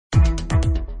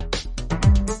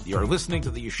You're listening to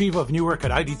the Yeshiva of Newark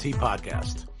at IDT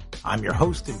podcast. I'm your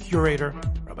host and curator,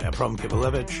 Rabbi Abram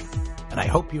Kibalevich, and I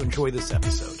hope you enjoy this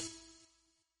episode.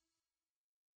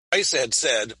 Isa had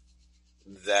said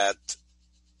that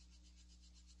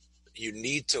you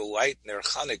need to light Ner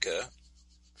Chanukah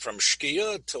from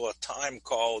Shkia to a time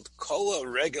called Kola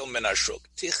Regel Min Hashuk,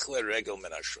 Tichle Regel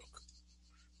Min Hashuk.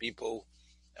 People,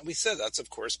 and we said that's, of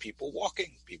course, people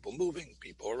walking, people moving,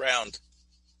 people around.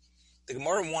 The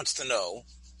Gemara wants to know,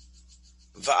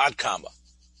 Va'ad Kama.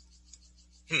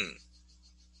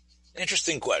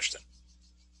 Interesting question.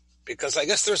 Because I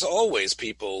guess there's always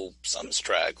people, some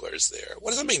stragglers there.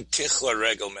 What does it mean, Tichla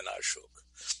Regel Min Hashuk?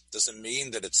 Does it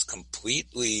mean that it's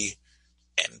completely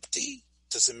empty?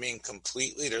 Does it mean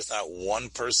completely there's not one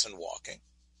person walking?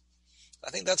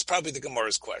 I think that's probably the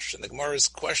Gemara's question. The Gemara's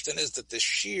question is that the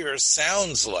shear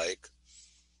sounds like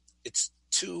it's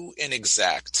too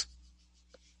inexact.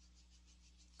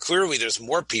 Clearly, there's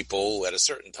more people at a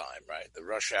certain time, right? The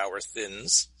rush hour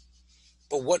thins.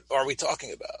 But what are we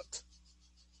talking about?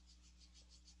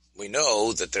 We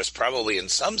know that there's probably, in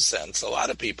some sense, a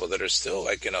lot of people that are still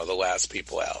like, the last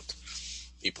people out.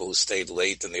 People who stayed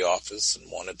late in the office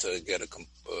and wanted to get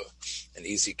an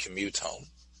easy commute home.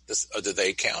 Do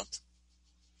they count?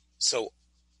 So,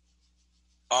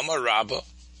 Amar Rabba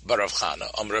bar Rav Chana,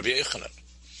 Amar Rabbi Yochanan.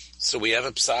 So we have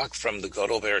a psak from the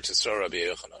Gadol of Eretz Yisrael, Rabbi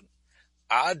Yochanan.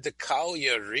 Ad de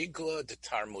kalya rigla de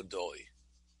tarmudoi.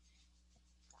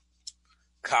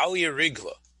 Kalya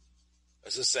rigla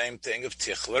is the same thing of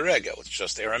tichla regel. It's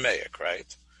just Aramaic,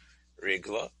 right?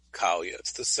 Rigla, kalya.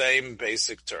 It's the same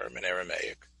basic term in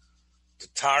Aramaic. De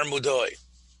tarmudoi.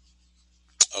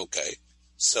 Okay.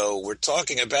 So we're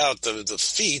talking about the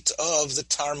feet of the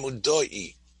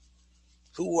tarmudoi.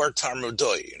 Who are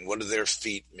tarmudoi and what do their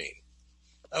feet mean?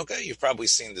 Okay, you've probably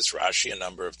seen this Rashi a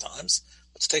number of times.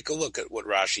 Let's take a look at what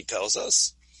Rashi tells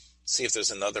us. See if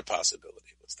there's another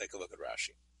possibility. Let's take a look at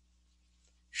Rashi.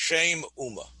 Shem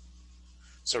Uma.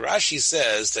 So Rashi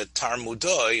says that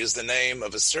Tarmudoi is the name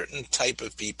of a certain type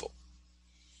of people.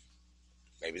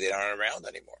 Maybe they aren't around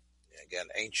anymore. Again,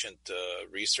 ancient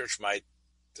research might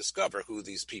discover who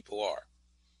these people are.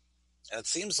 And it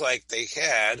seems like they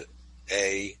had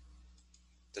the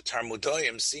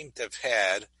Tarmudoyim seem to have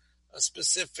had a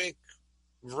specific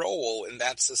role in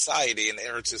that society in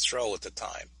Eretz Yisrael at the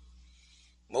time.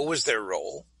 What was their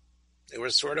role? They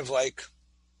were sort of like,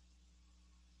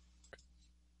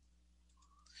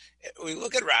 we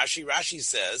look at Rashi, Rashi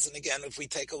says, and again, if we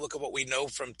take a look at what we know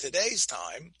from today's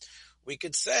time, we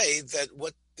could say that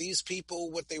what these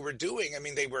people, what they were doing,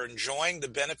 they were enjoying the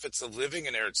benefits of living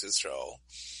in Eretz Yisrael,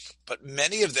 but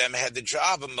many of them had the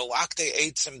job of Malakte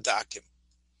Eitzim Dakim.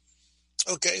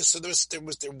 Okay, so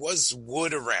there was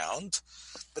wood around,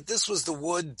 but this was the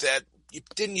wood that you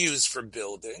didn't use for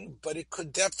building, but it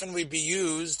could definitely be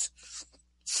used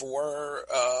for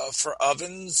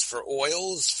ovens, for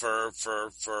oils, for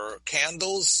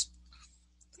candles.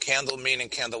 Candle meaning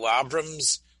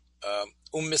candelabrums.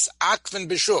 Akven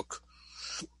bishuk.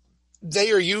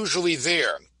 They are usually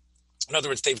there. In other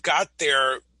words, they've got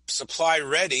their supply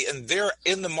ready, and they're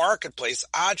in the marketplace.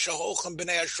 Ad shehochem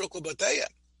b'nei hashuk l'bateyim.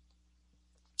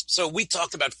 So we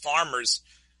talked about farmers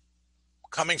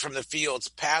coming from the fields,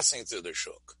 passing through the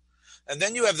shuk. And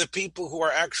then you have the people who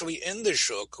are actually in the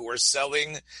shuk, who are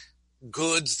selling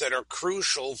goods that are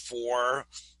crucial for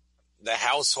the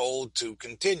household to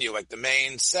continue, like the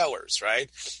main sellers,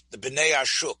 right? The B'nai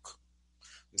Hashuk.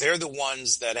 They're the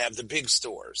ones that have the big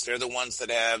stores. They're the ones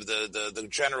that have the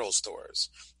general stores,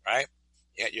 right?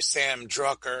 You got your Sam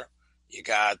Drucker. You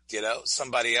got,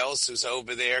 somebody else who's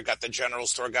over there, got the general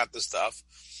store, got the stuff.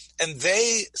 And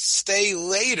they stay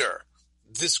later,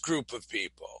 this group of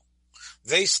people.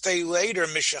 They stay later,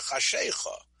 Mishach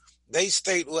HaShecha. They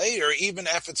stay later, even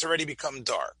if it's already become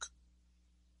dark.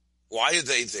 Why are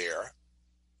they there?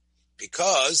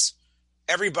 Because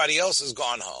everybody else has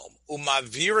gone home.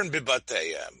 Umavirin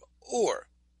bibateyem.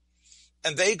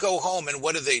 And they go home, and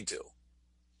what do?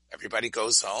 Everybody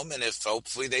goes home, and if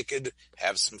hopefully they could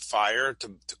have some fire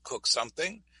to cook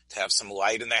something, to have some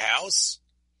light in the house.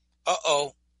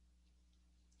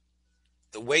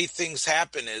 The way things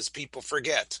happen is people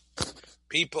forget.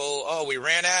 People, we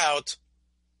ran out.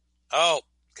 So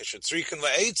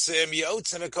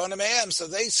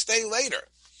they stay later.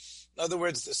 In other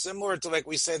words, similar to like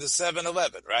we say the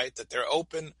 7-Eleven, right? That they're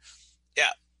open.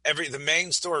 Yeah, the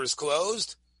main store is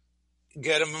closed.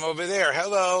 Get them over there.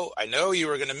 Hello, I know you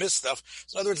were going to miss stuff.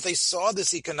 So in other words, they saw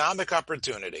this economic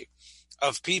opportunity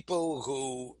of people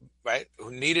who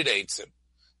needed eitzim.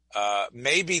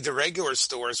 Maybe the regular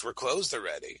stores were closed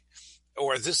already.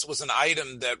 or this was an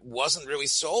item that wasn't really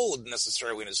sold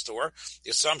necessarily in a store.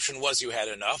 The assumption was you had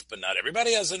enough, but not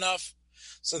everybody has enough.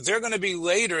 So they're going to be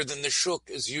later than the shuk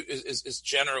is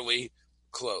generally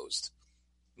closed.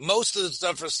 Most of the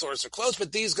stuff for stores are closed,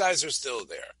 but these guys are still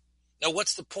there. Now,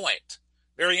 what's the point?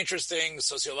 Very interesting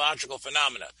sociological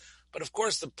phenomena. But of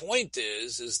course, the point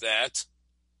is that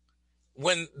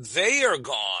when they are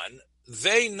gone,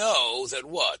 they know that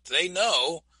what? They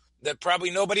know that probably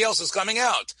nobody else is coming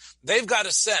out. They've got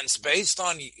a sense, based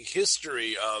on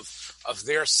history of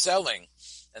their selling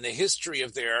and the history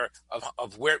of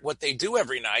what they do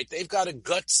every night, they've got a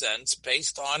gut sense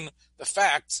based on the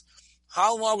facts.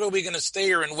 How long are we going to stay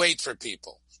here and wait for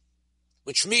people?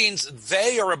 Which means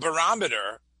they are a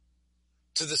barometer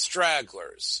to the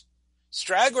stragglers.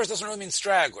 Stragglers doesn't really mean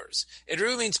stragglers. It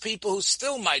really means people who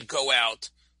still might go out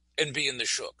and be in the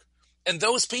shuk. And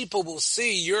those people will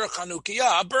see your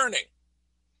Chanukiah burning.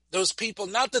 Those people,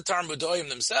 not the Tarmudoyim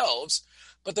themselves,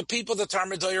 but the people the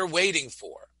Tarmudoyim are waiting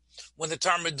for. When the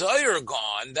Tarmudoyim are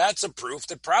gone, that's a proof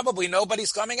that probably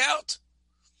nobody's coming out.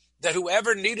 That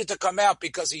whoever needed to come out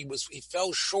because he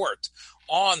fell short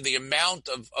on the amount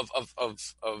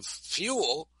of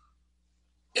fuel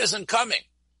isn't coming.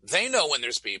 They know when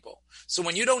there's people. So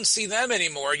when you don't see them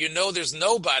anymore, you know there's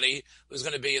nobody who's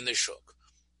going to be in the shuk.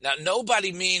 Now,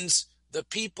 nobody means the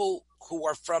people who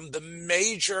are from the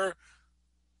major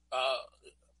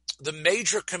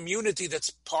community that's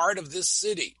part of this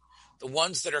city, the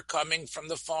ones that are coming from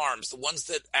the farms, the ones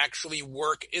that actually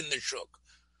work in the shuk.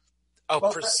 A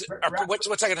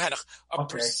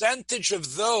percentage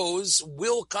of those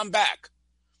will come back.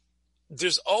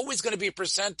 There's always going to be a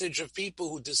percentage of people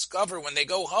who discover when they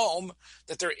go home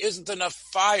that there isn't enough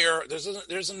fire,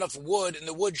 there's enough wood in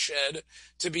the woodshed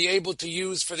to be able to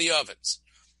use for the ovens.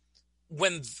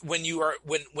 When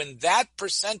that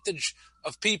percentage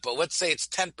of people, let's say it's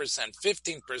 10%,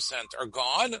 15% are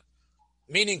gone,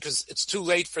 meaning because it's too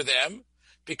late for them,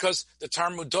 because the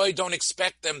Tarmudoi don't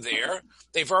expect them there.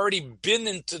 They've already been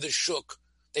into the shuk.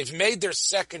 They've made their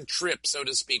second trip, so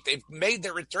to speak. They've made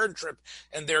their return trip,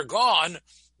 and they're gone.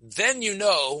 Then you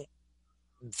know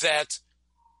that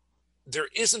there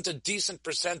isn't a decent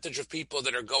percentage of people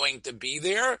that are going to be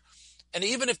there. And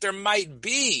even if there might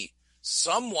be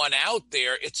someone out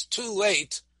there, it's too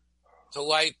late to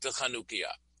light the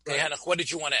Chanukiah. Okay, Right. Henoch, what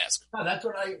did you want to ask? No, that's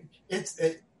what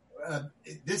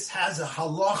this has a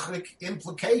halachic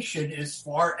implication as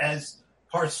far as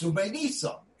Parsumei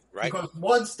Nisa. Right. Because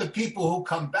once the people who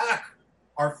come back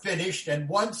are finished, and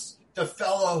once the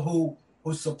fellow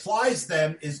who supplies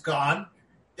them is gone,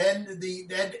 then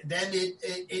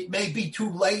it may be too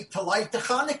late to light the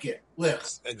Hanukkah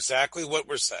list. Exactly what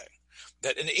we're saying.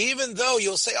 That, and even though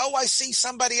you'll say, "Oh, I see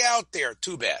somebody out there,"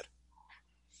 too bad.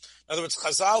 In other words,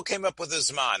 Chazal came up with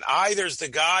his man. There's the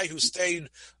guy who stayed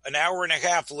an hour and a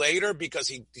half later because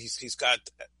he's got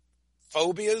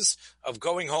phobias of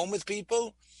going home with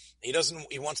people.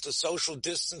 He wants to social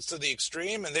distance to the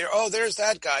extreme, and there's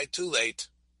that guy, too late.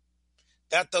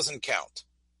 That doesn't count.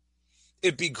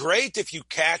 It'd be great if you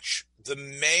catch the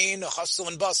main hustle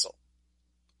and bustle.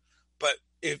 But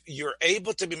if you're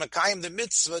able to be Makayim the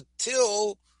mitzvah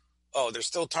till, there's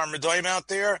still Tarmudoyim out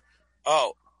there,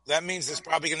 that means there's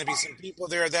probably going to be some people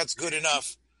there. That's good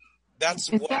enough. Is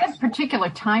that a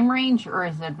particular time range, or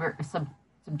is it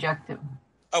subjective?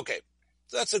 Okay,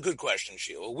 that's a good question,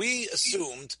 Sheila. We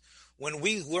assumed when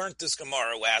we learned this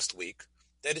Gemara last week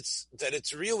that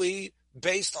it's really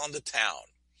based on the town.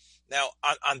 Now,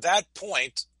 on that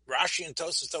point, Rashi and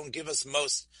Tosfos don't give us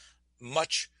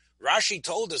much. Rashi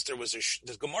told us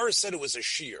the Gemara said it was a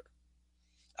shear.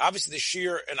 Obviously, the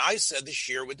shear, and I said the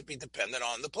shear would be dependent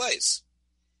on the place.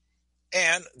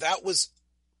 And that was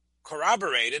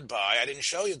corroborated by, I didn't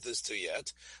show you this to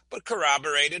yet, but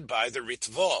corroborated by the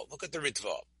Ritva. Look at the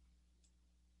Ritva.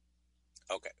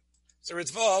 Okay. So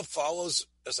Ritva follows,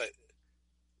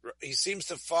 he seems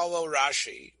to follow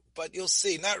Rashi, but you'll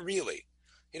see, not really.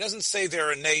 He doesn't say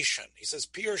they're a nation. He says,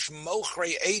 Pirsh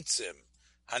Mochrei Eitzim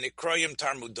Hanikroyim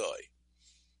Tarmudoi.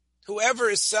 Whoever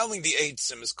is selling the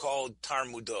Eitzim is called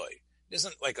Tarmudoi. It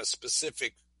isn't like a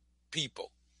specific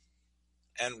people.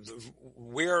 And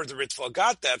where the Ritva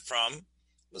got that from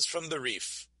was from the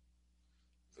Rif.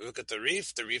 If we look at the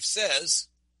Rif says,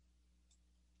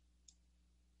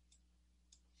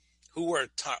 what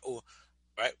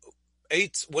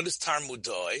is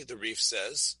Tarmudoi? The Rif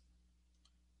says,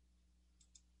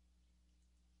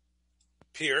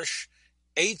 Pirsh,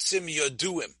 Eitzim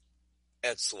Yoduim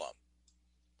Etzlam.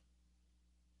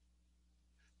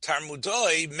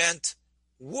 Tarmudoi meant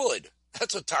wood.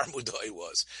 That's what Tarmudoi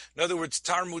was. In other words,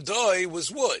 Tarmudoi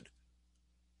was wood.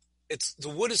 The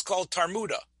wood is called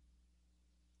Tarmuda.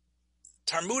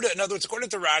 Tarmuda, in other words, according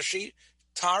to Rashi,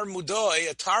 Tarmudoi,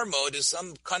 a Tarmud is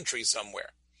some country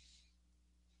somewhere.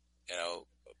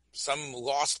 Some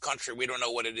lost country. We don't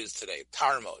know what it is today.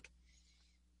 Tarmud.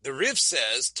 The Rif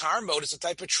says Tarmud is a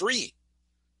type of tree.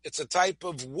 It's a type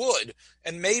of wood.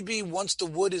 And maybe once the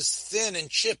wood is thin and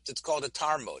chipped, it's called a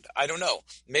Tarmud. I don't know.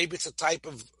 Maybe it's a type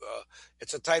of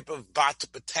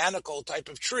botanical type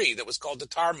of tree that was called the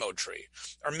Tarmud tree.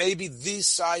 Or maybe these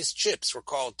size chips were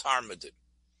called Tarmudim.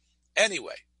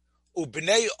 Anyway,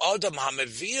 Ubnei Adam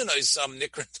Hamevian Isam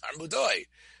Nikran Tarmudoi.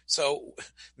 So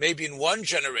maybe in one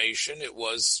generation it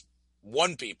was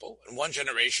one people, in one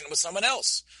generation it was someone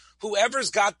else. Whoever's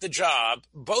got the job,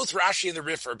 both Rashi and the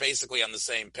Rif are basically on the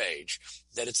same page,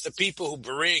 that it's the people who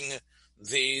bring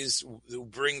this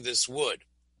wood.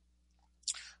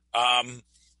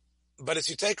 But as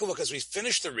you take a look, as we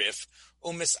finish the Rif,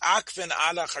 Umisakvin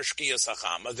ala chashkiyas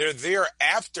hachama, they're there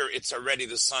after it's already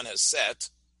the sun has set,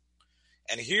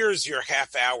 and here's your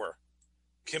half hour.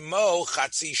 Kimo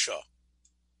chatzisha.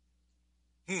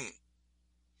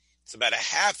 It's about a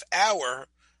half hour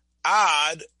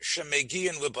ad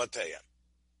shemegian libateyam.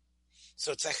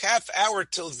 So it's a half hour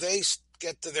till they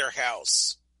get to their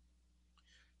house.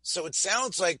 So it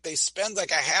sounds like they spend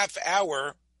like a half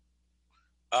hour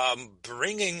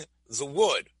bringing the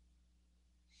wood.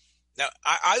 Now,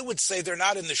 I would say they're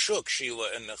not in the shuk, Sheila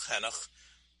and Chenuch.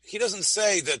 He doesn't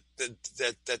say that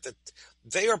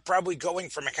they are probably going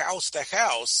from house to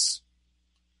house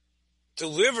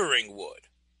delivering wood.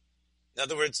 In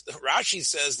other words, Rashi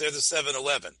says they're the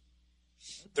 7-Eleven.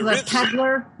 The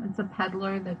peddler. It's a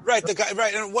peddler. Right, the guy.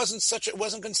 Right, and it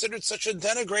wasn't considered such a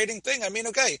denigrating thing. I mean,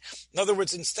 okay. In other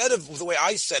words, instead of the way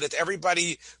I said it,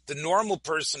 everybody, the normal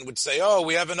person would say, "Oh,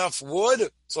 we have enough wood."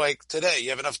 It's like today,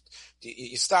 you have enough.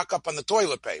 You stock up on the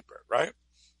toilet paper, right?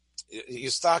 You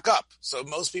stock up. So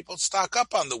most people stock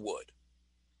up on the wood,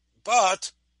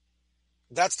 but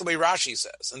that's the way Rashi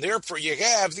says. And therefore you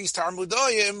have these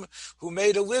Tarmudoyim who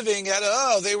made a living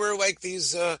they were like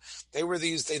these,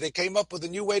 they came up with a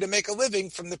new way to make a living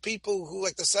from the people who,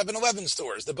 like the 7-Eleven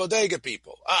stores, the bodega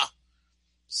people.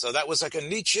 So that was like a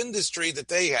niche industry that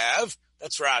they have.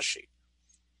 That's Rashi.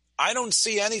 I don't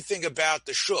see anything about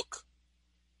the shuk,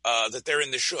 that they're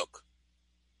in the shuk.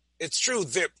 It's true.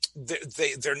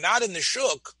 They're not in the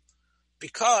shuk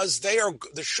because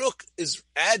the shuk is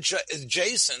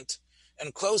adjacent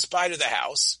and close by to the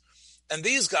house, and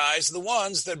these guys are the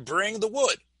ones that bring the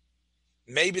wood.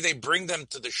 Maybe they bring them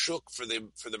to the shuk for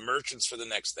the merchants for the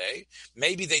next day.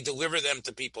 Maybe they deliver them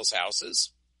to people's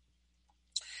houses.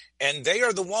 And they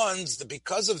are the ones that,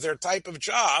 because of their type of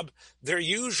job, they're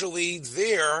usually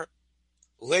there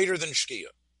later than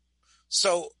Shkia.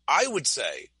 So I would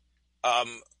say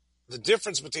the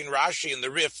difference between Rashi and the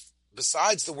Rif,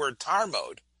 besides the word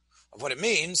Tarmod, of what it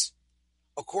means,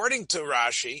 according to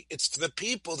Rashi, it's for the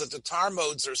people that the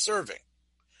Tarmods are serving.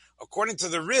 According to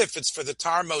the Rif, it's for the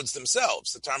Tarmods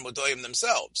themselves, the Tarmudoyim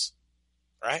themselves,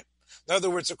 right? In other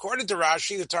words, according to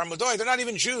Rashi, the Tarmudoyim, they're not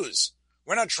even Jews.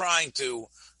 We're not trying to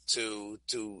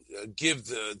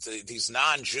give these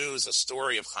non-Jews a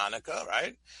story of Hanukkah,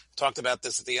 right? Talked about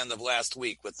this at the end of last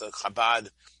week with the Chabad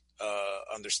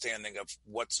understanding of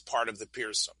what's part of the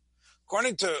Pirsum.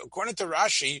 According to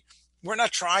Rashi, we're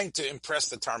not trying to impress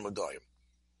the Tarmudoyim.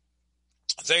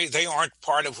 They aren't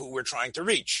part of who we're trying to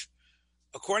reach.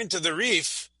 According to the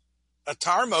Rif, a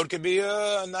Tarmod could be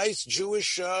a nice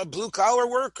Jewish blue-collar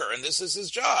worker, and this is his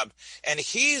job. And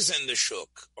he's in the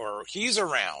shuk, or he's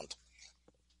around.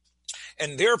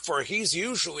 And therefore, he's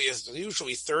usually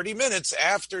 30 minutes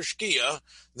after Shkia.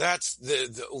 That's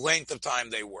the length of time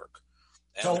they work.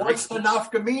 And so what's the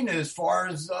nafkamina as far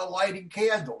as lighting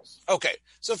candles? Okay,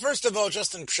 so first of all,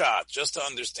 just in Pshat, just to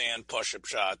understand Pasha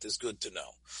Pshat is good to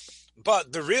know.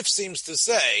 But the Rif seems to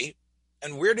say,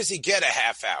 and where does he get a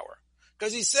half hour?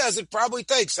 Because he says it probably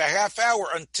takes a half hour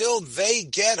until they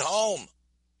get home.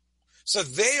 So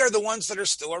they are the ones that are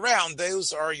still around.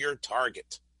 Those are your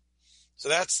target. So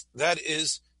that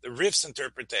is the Rif's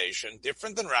interpretation,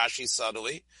 different than Rashi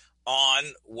subtly, on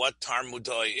what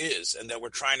Tarmudoi is, and that we're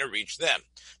trying to reach them.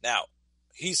 Now,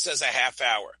 he says a half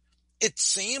hour. It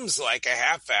seems like a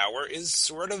half hour is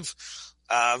sort of,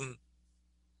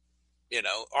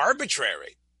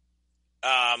 arbitrary.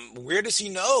 Where does he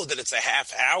know that it's a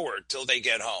half hour till they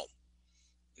get home?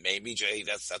 Maybe, Jay,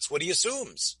 that's what he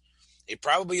assumes. He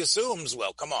probably assumes,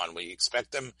 well, come on, we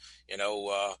expect them,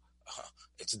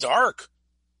 it's dark.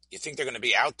 You think they're going to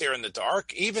be out there in the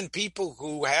dark? Even people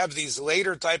who have these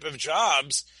later type of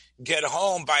jobs get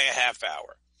home by a half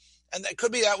hour. And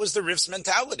that was the Rif's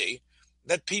mentality,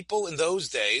 that people in those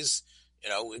days,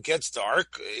 it gets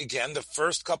dark. Again, the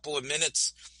first couple of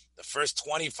minutes, The first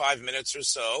 25 minutes or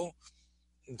so,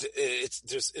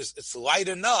 it's light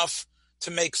enough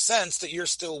to make sense that you're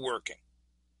still working.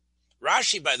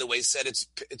 Rashi, by the way, said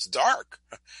it's dark.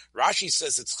 Rashi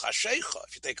says it's chashecha.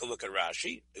 If you take a look at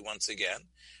Rashi, once again.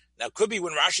 Now, it could be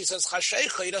when Rashi says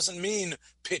chashecha, he doesn't mean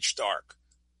pitch dark.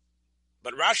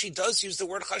 But Rashi does use the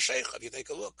word chashecha, if you take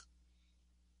a look.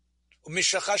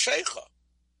 Umisha chashecha.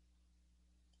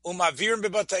 Umavir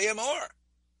bebatayim or.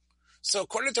 So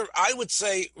according to, I would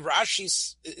say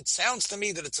Rashi, it sounds to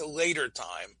me that it's a later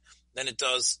time than it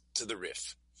does to the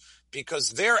Rif. Because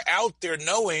they're out there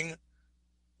knowing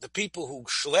the people who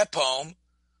schlep home,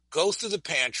 go through the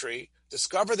pantry,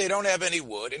 discover they don't have any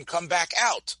wood, and come back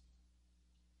out.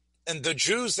 And the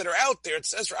Jews that are out there, it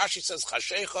says, Rashi says,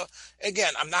 chashecha.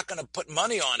 Again, I'm not going to put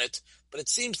money on it, but it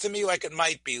seems to me like it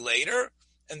might be later.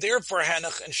 And therefore,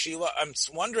 Henoch and Sheila, I'm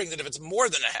wondering that if it's more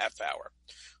than a half hour.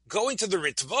 Going to the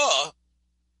Ritva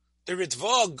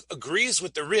agrees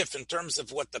with the Rif in terms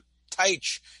of what the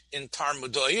taich in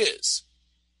Tarmudoi is.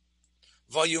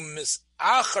 Vayum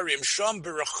acharim sham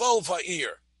berachol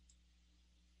va'ir.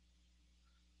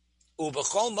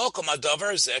 Ubechol mokom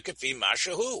adavar zeh kefi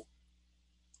mashahu.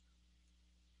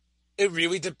 It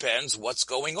really depends what's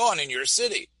going on in your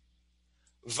city.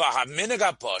 V'haminig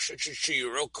ha'poshet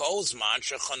sheyuro kol zman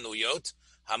shechanuyot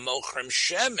hamochrim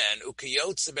shemen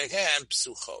ukiyotze behem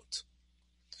psuchot.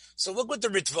 So look what the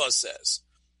Ritva says.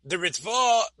 The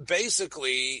Ritva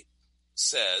basically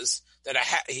says that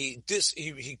he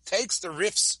takes the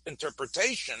Rif's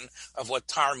interpretation of what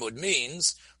Talmud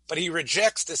means, but he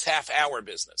rejects this half-hour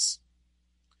business.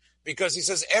 Because he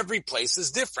says every place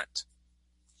is different.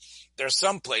 There are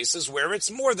some places where it's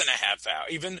more than a half hour,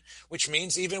 which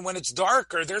means even when it's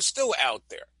darker, they're still out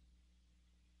there.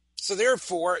 So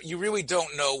therefore, you really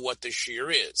don't know what the shear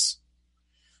is.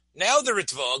 Now the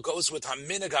Ritva goes with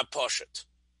Haminig HaPoshet.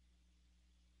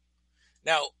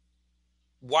 Now,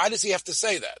 why does he have to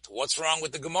say that? What's wrong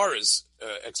with the Gemara's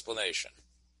explanation?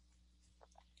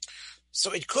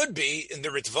 So it could be in the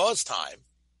Ritva's time,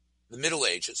 the Middle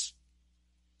Ages,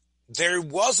 there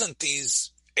wasn't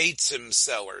these Eitzim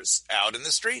sellers out in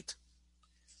the street.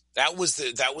 That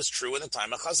was true in the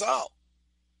time of Chazal.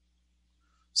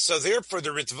 So therefore, the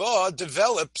Ritva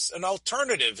develops an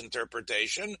alternative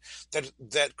interpretation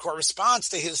that corresponds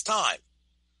to his time.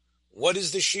 What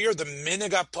is the shear? The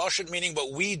minig ha'poshet, meaning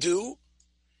what we do.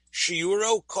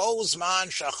 Shiuro kol zman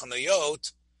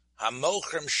shachanayot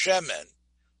hamochrim shemen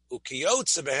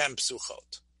ukiyotze behem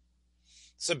psuchot.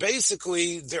 So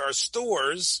basically, there are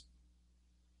stores,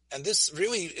 and this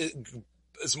really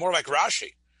is more like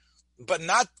Rashi, but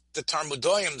not the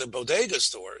Tarmudoyim, the bodega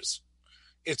stores.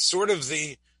 It's sort of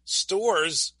the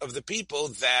stores of the people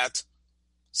that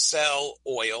sell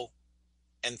oil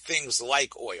and things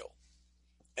like oil.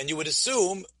 And you would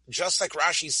assume, just like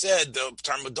Rashi said, the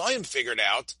Tarmudoyim figured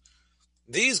out,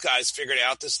 these guys figured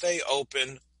out to stay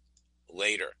open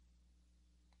later.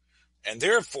 And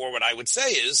therefore, what I would say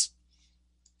is,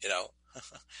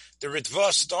 the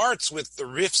Ritva starts with the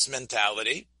Rif's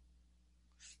mentality,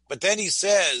 but then he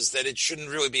says that it shouldn't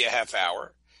really be a half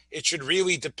hour. It should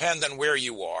really depend on where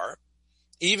you are.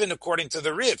 Even according to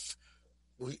the Rif,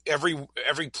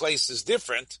 every place is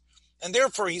different. And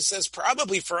therefore, he says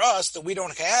probably for us that we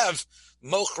don't have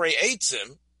Mochrei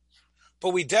Eitzim,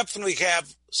 but we definitely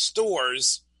have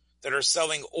stores that are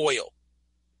selling oil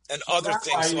and other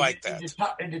things like that.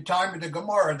 In the time of the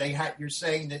Gemara, you're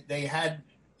saying that they had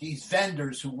these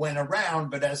vendors who went around,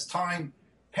 but as time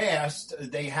passed,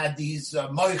 they had these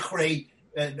Mochrei,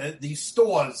 these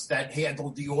stores that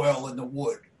handled the oil and the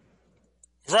wood.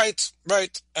 Right.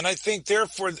 And I think,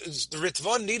 therefore, the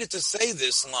Ritva needed to say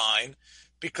this line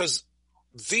because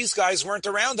these guys weren't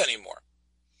around anymore.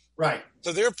 Right.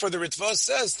 So therefore, the Ritva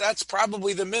says that's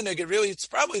probably the minig. It's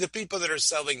probably the people that are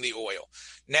selling the oil.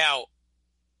 Now,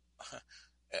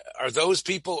 are those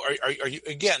people, are you,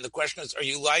 again, the question is, are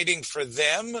you lighting for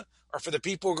them or for the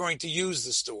people who are going to use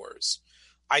the stores?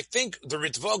 I think the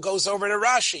Ritva goes over to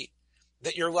Rashi,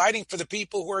 that you're lighting for the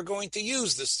people who are going to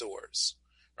use the stores,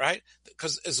 right?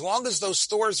 Because as long as those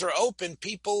stores are open,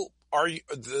 people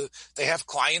they have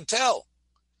clientele.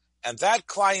 And that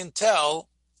clientele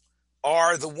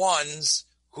are the ones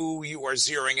who you are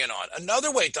zeroing in on.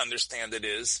 Another way to understand it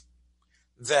is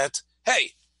that,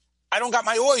 hey, I don't got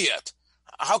my oil yet.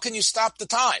 How can you stop the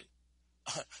time?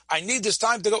 I need this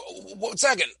time to go. 1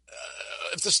 second.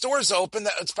 If the store's open,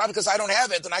 it's probably because I don't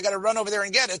have it, and I got to run over there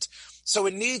and get it. So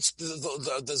it needs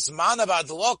the Zman of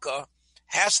Adloka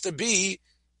has to be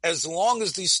as long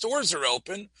as these stores are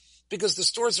open, because the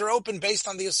stores are open based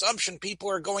on the assumption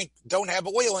people don't have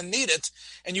oil and need it,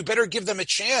 and you better give them a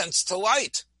chance to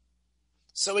light.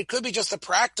 So it could be just a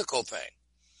practical thing.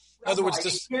 In other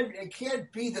words, it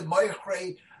can't be the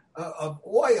moichrei of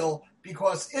oil,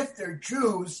 because if they're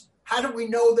Jews, how do we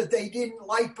know that they didn't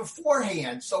light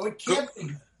beforehand? So it can't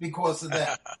be because of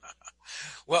that.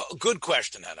 Well, good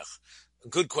question, Henoch.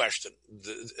 Good question.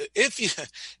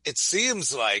 It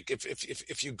seems like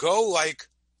if you go like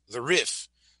the Rif,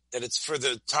 that it's for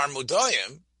the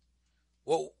Talmudoyim,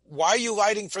 well, why are you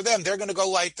lighting for them? They're going to go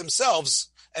light themselves.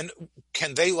 And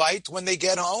can they light when they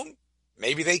get home?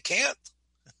 Maybe they can't.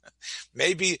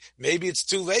 Maybe it's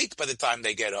too late by the time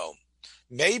they get home.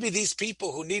 Maybe these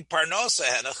people who need Parnasa,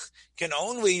 Henoch, can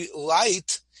only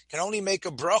make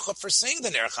a bracha for seeing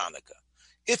the Ner Chanukah.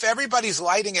 If everybody's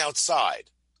lighting outside,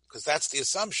 because that's the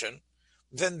assumption,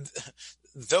 then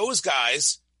those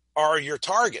guys are your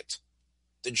target.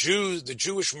 The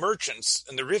Jewish merchants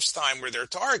in the Rif's time were their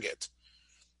target.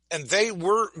 And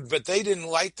but they didn't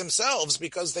light themselves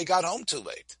because they got home too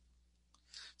late.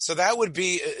 So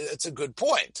it's a good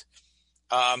point.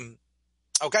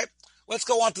 Okay, let's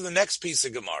go on to the next piece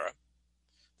of Gemara.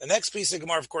 The next piece of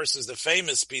Gemara, of course, is the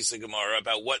famous piece of Gemara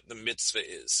about what the mitzvah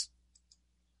is.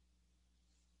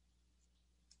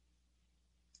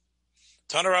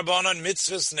 Tana Rabbanan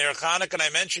mitzvahs Ner Chanukah, and I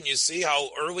mentioned, you see how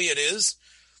early it is?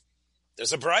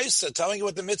 There's a brisa telling you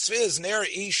what the mitzvah is, Ner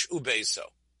Ish Ubeso.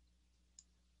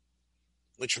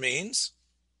 Which means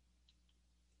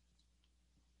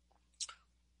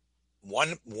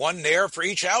one Ner for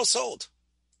each household.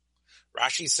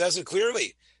 Rashi says it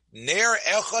clearly. Ner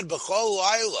echad b'chol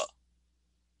laila.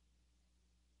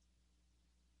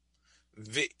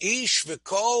 V'ish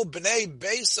v'kol b'nei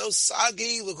beso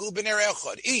sagi l'hu b'ner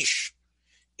echad. Ish.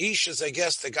 Ish is, I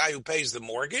guess, the guy who pays the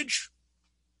mortgage.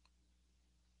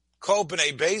 Kol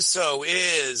b'nei beso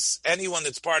is anyone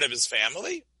that's part of his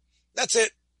family. That's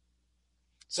it.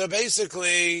 So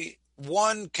basically,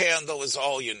 one candle is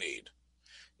all you need.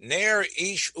 Ner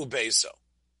ish ubeso.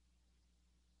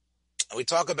 We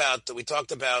talked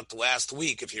about last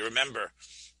week, if you remember,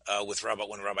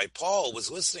 when Rabbi Paul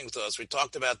was listening to us, we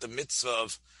talked about the mitzvah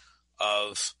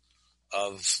of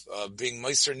being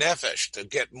Meiser Nefesh, to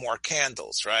get more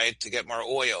candles, right? To get more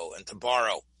oil and to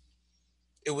borrow.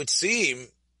 It would seem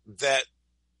that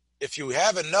if you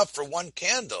have enough for one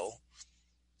candle,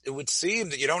 it would seem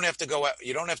that you don't have to go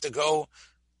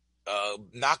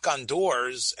knock on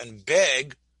doors and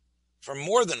beg for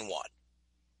more than one.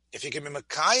 If you can be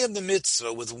Mekayim the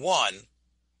mitzvah with one,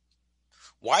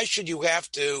 why should you have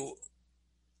to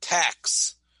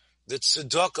tax the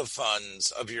tzedakah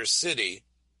funds of your city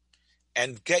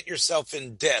and get yourself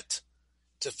in debt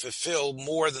to fulfill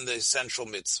more than the essential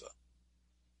mitzvah?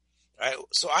 Right?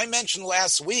 So I mentioned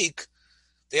last week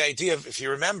the idea of, if you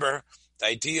remember, the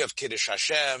idea of Kiddush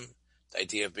Hashem, the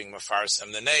idea of being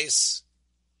Mefarsem the Nes.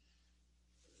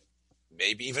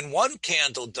 Maybe even one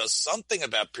candle does something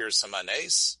about Pirsum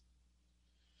HaNes.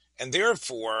 And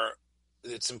therefore,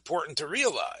 it's important to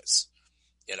realize,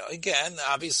 again,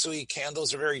 obviously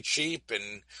candles are very cheap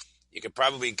and you could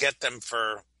probably get them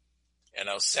for,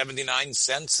 79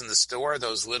 cents in the store,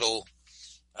 those little,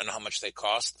 I don't know how much they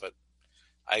cost, but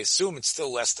I assume it's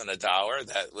still less than $1,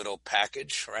 that little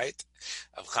package, right,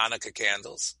 of Hanukkah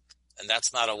candles. And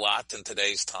that's not a lot in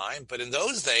today's time. But in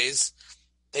those days,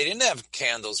 they didn't have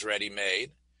candles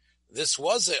ready-made. This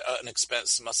was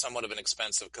somewhat of an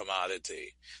expensive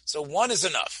commodity. So one is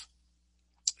enough.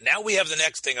 Now we have the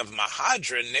next thing of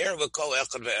Mahadran, Ner L'Kol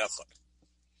Echad Ve'echad.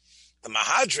 The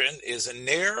Mahadran is a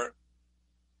Ner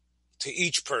to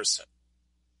each person.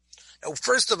 Now,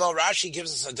 first of all, Rashi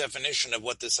gives us a definition of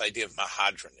what this idea of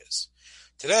Mahadran is.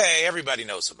 Today, everybody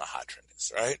knows what Mahadran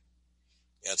is, right?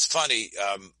 Yeah, it's funny.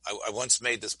 I once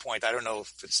made this point. I don't know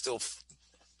if it's still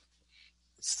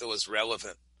is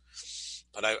relevant.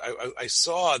 But I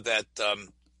saw that,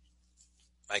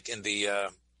 like in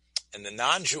the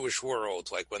non-Jewish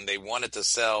world, like when they wanted to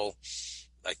sell,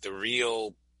 like the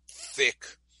real thick,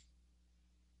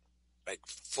 like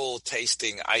full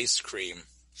tasting ice cream.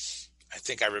 I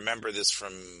think I remember this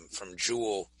from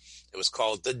Jewel. It was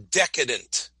called the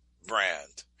Decadent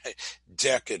brand.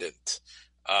 Decadent.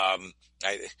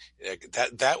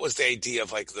 That was the idea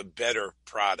of like the better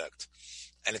product.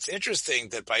 And it's interesting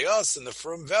that by us in the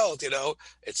Frum Welt,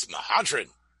 it's Mahadran,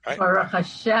 right? Baruch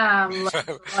Hashem.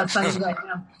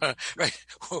 Right.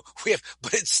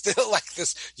 But it's still like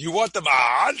this. You want the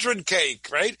Mahadran cake,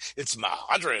 right? It's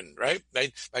Mahadran, right?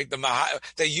 Like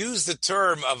they use the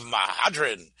term of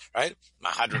Mahadran, right?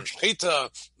 Mahadran Shchita,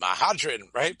 Mahadran,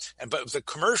 right? But the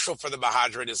commercial for the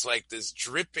Mahadran is like this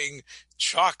dripping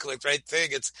chocolate, right thing.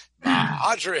 It's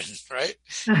Mahadran, right?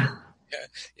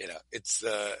 It's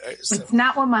it's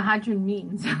not what Mahadran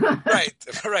means.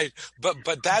 right.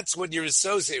 But that's what you're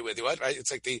associated with, what? Right?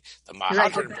 It's like the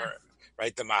Mahadran brand,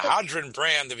 right? The Mahadran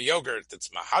brand of yogurt. That's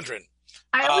Mahadran.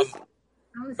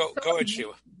 Go ahead,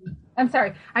 Sheila. I'm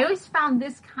sorry. I always found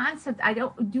this concept.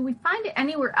 Do we find it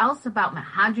anywhere else about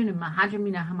Mahadran and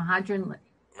Mahadran?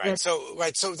 Right. So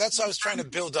that's what I was trying to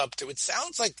build up to. It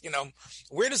sounds like,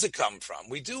 where does it come from?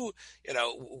 We do,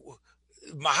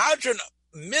 Mahadran,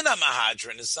 Mina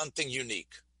Mahadran is something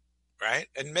unique, right?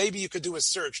 And maybe you could do a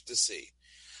search to see.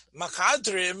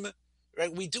 Mahadrim,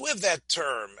 right? We do have that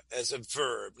term as a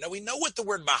verb. Now we know what the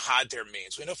word Mahadir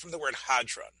means. We know from the word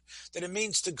Hadran that it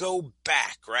means to go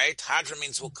back, right? Hadran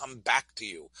means we'll come back to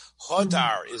you.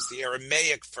 Hodar is the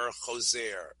Aramaic for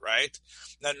choser, right?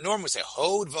 Now normally we say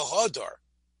Hod v'hodar.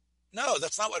 No,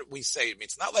 that's not what we say.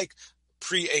 It's not like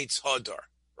pre-eitz hodar,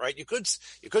 right? You could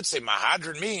say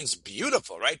Mahadran means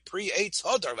beautiful, right? Pre-eitz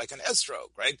hodar, like an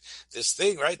estrog, right? This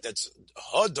thing, right? That's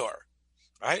hodar,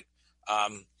 right?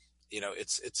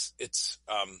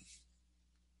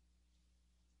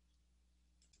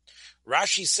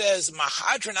 Rashi says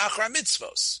Mahadran achra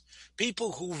mitzvos,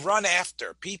 people who run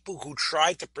after, people who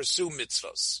try to pursue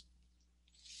mitzvos.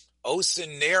 So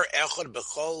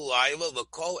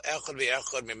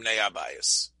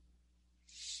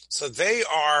they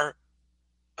are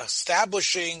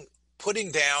establishing,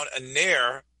 putting down a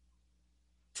ner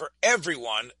for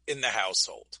everyone in the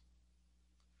household.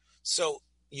 So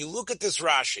you look at this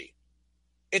Rashi,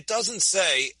 it doesn't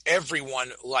say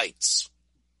everyone lights.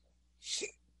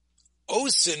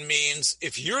 Osin means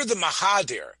if you're the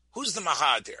Mahadir, who's the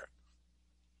Mahadir?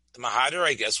 The Mahadir,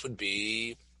 I guess, would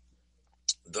be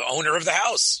the owner of the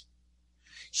house.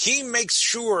 He makes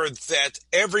sure that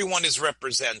everyone is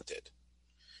represented.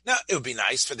 Now, it would be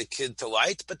nice for the kid to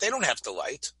light, but they don't have to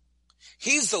light.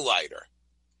 He's the lighter.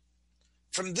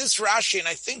 From this Rashi, and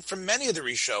I think from many of the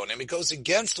Rishonim, it goes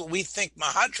against what we think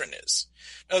Mahadran is.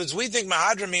 In other words, we think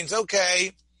Mahadran means,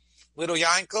 okay, little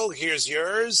Yankel, here's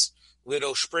yours.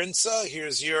 Little Sprinza,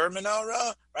 here's your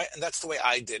menorah, right? And that's the way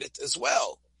I did it as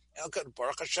well.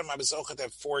 Baruch Hashem, I was able to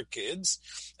have 4 kids,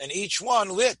 and each one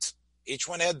lit. Each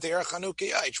one had their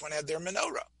Chanukiah. Each one had their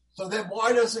menorah. So then,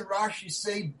 why doesn't Rashi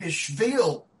say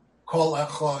Bishvil Kol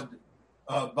Echad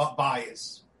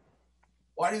Bayis?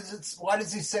 Why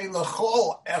does he say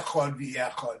L'chol Echad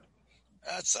V'Echad?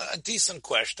 That's a decent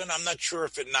question. I'm not sure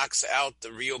if it knocks out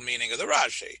the real meaning of the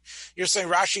Rashi. You're saying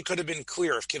Rashi could have been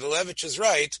clear. If Kivelevich is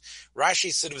right,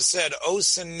 Rashi should have said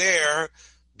Osen Ner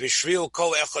Bishvil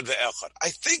Kol Echad Ve'echad. I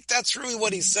think that's really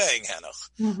what he's saying, Henoch.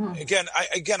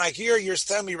 Mm-hmm. I hear you're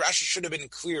telling me Rashi should have been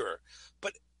clearer,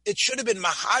 but it should have been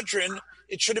Mahadran.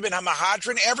 It should have been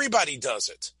Hamahadran. Everybody does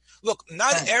it. Look,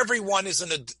 not everyone's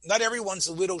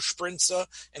a little Sprinza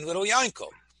and little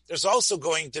Yankel. There's also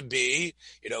going to be,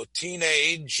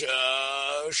 teenage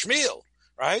Shmuel,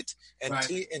 right? And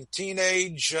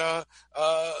teenage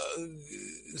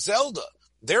Zelda.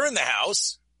 They're in the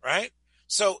house, right?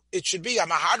 So it should be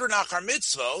Mahadran achar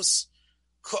mitzvos,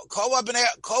 kol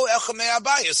echamei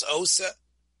abayis ose,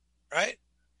 right?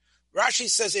 Rashi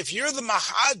says if you're the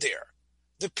Mahadir,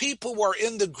 the people who are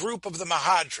in the group of the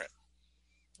Mahadran,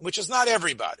 which is not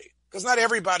everybody, because not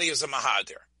everybody is a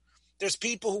Mahadir. There's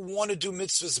people who want to do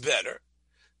mitzvahs better.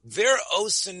 They're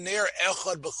osen ner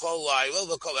echad b'chol layla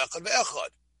v'kol echad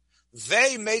v'echad.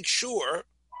 They make sure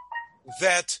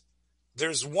that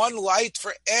there's one light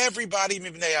for everybody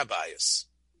mibnei abayis.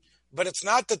 But it's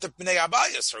not that the bnei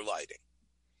abayis are lighting.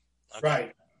 Okay?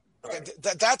 Right. Okay.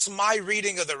 That's my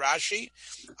reading of the Rashi.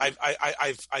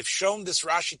 I've shown this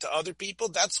Rashi to other people.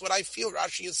 That's what I feel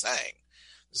Rashi is saying.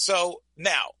 So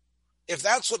now, if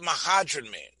that's what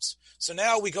Mahadran means, so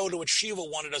now we go to what Shiva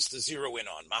wanted us to zero in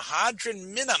on.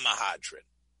 Mahadran mina Mahadran.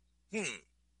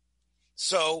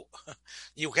 So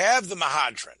you have the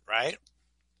Mahadran, right?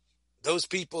 Those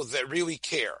people that really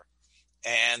care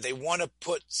and they want to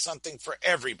put something for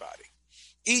everybody.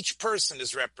 Each person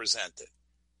is represented,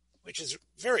 which is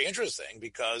very interesting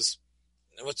because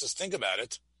let's just think about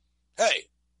it. Hey,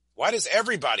 why does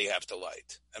everybody have to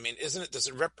light? I mean, does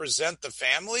it represent the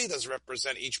family? Does it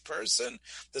represent each person?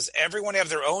 Does everyone have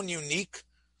their own unique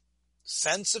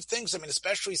sense of things? I mean,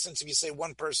 especially since if you say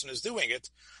one person is doing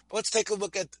it. But let's take a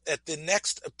look at the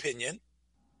next opinion.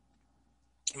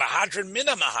 Mahadran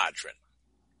mina Mahadran.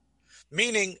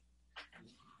 Meaning,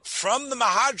 from the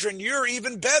Mahadran, you're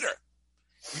even better.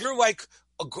 You're like,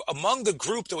 among the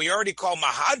group that we already call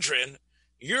Mahadran,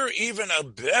 you're even a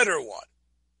better one.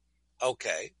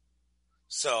 Okay.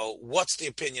 So what's the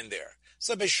opinion there?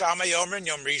 So B'Shama Yomrin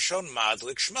Yom Rishon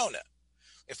Madlik Shmona.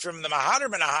 If from the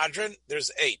Mahadran and Mahadran,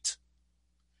 there's 8.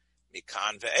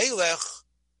 Mikan ve'elech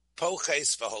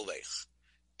poches v'holech.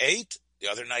 8, the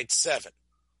other night 7.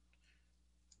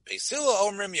 Beis Hillel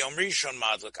omrim yom rishon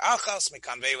madlik achas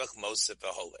mikan veilech mosif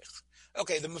v'holech.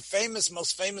 Okay, the most famous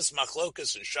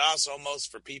machlokas in Shas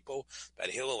almost for people about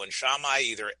Hillel and Shammai,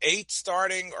 either 8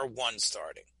 starting or 1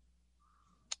 starting.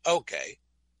 Okay.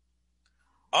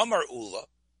 Amar Ula.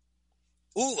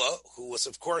 Ula, who was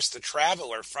of course the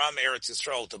traveler from Eretz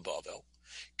Yisrael to Bavel,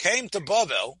 came to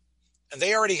Bavel, and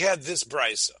they already had this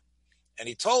brisa. And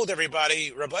he told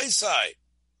everybody, Rabbi Isai,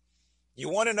 you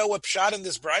want to know what pshat in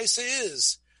this brisa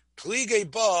is? Plige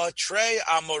ba trei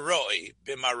amoroi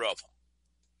b'marova.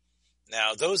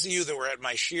 Now, those of you that were at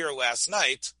my shir last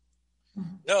night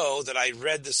know that I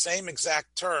read the same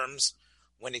exact terms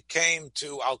when it came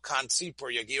to Al Kan Tzipor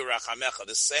Yagir Rachamecha,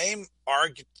 the same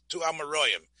argument to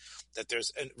Amoroyim, that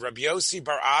there's Rabbi Yossi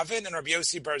bar Avin and Rabbi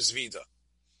Yossi bar Zvida.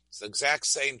 It's the exact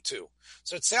same two.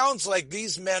 So it sounds like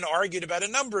these men argued about a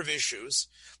number of issues,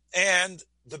 and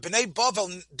the Bnei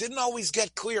Bavel didn't always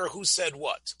get clear who said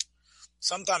what.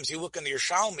 Sometimes you look in the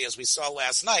Yerushalmi, as we saw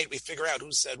last night, we figure out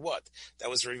who said what. That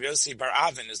was Rabbi Yossi bar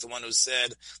Avin, is the one who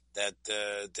said that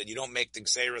you don't make the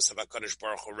Gzeiros of HaKadosh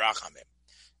Baruch Hu Rachamim.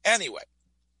 Anyway,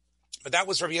 but that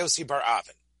was Rabbi Yossi bar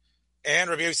Avin. And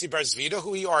Rabbi Yossi bar Zvida,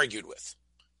 who he argued with.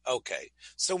 Okay,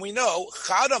 so we know,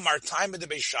 Chadam our time of the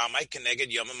Beis Shammai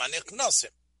keneged Yom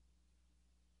HaNichnosim.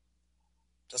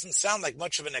 Doesn't sound like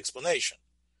much of an explanation.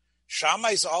 Shammai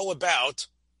is all about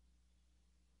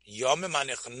Yom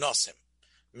HaNichnosim.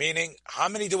 Meaning, how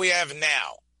many do we have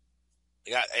now?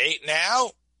 We got 8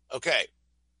 now? Okay.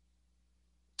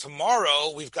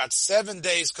 Tomorrow, we've got 7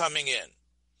 days coming in.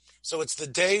 So it's the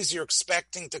days you're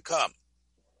expecting to come.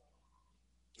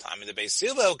 Time in the Beis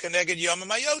Hillel keneged Yom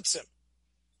HaMayotzim.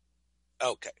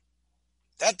 Okay.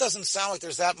 That doesn't sound like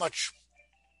there's that much,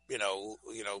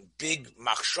 big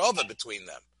machshava between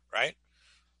them, right?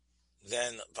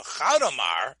 Then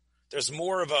v'chadamar, there's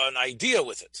more of an idea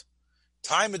with it.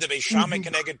 Time of the Beis Shammai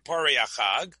keneged Parei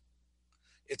HaChag.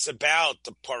 It's about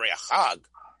the Parei HaChag.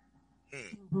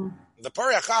 The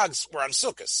Parei HaChags were on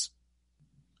Sukkos.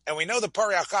 And we know the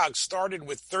Parei HaChag started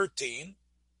with 13,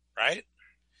 right?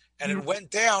 And it went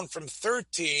down from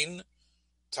 13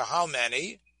 to how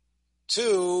many?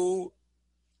 To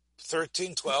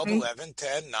 13, 12, 11,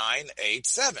 10, 9, 8,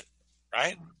 7,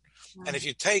 right? And if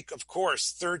you take, of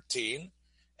course, 13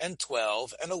 and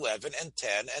 12 and 11 and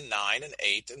 10 and 9 and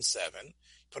 8 and 7,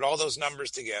 put all those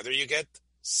numbers together, you get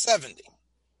 70,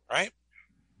 right?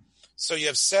 So you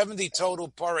have 70 total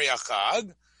Parei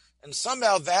HaChag, and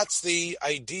somehow that's the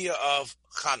idea of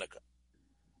Hanukkah.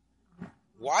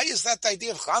 Why is that the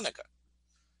idea of Hanukkah?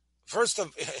 First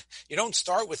of, you don't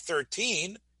start with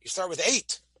 13, you start with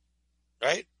 8,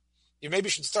 right? You maybe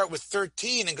should start with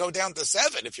 13 and go down to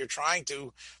 7 if you're trying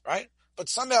to, right? But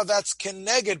somehow that's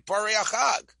keneged Parei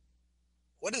HaChag.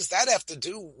 What does that have to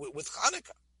do with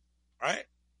Hanukkah, right?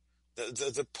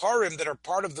 The parim that are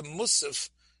part of the Musaf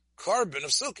carbon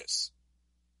of Sukkos.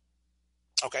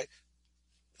 Okay.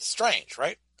 Strange,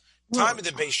 right? Time of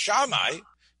the Beis Shammai,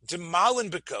 Demalin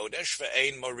B'Kodesh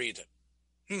Ve'ein Moridin.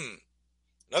 In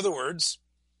other words,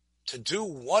 to do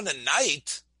 1 a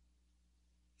night,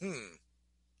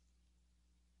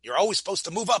 you're always supposed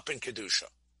to move up in Kedusha.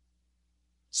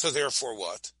 So therefore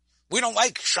what? We don't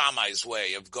like Shammai's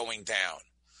way of going down,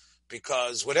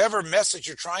 because whatever message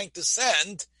you're trying to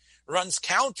send runs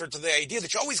counter to the idea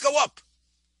that you always go up.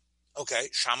 Okay,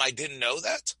 Shammai didn't know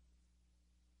that.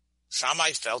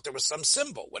 Shammai felt there was some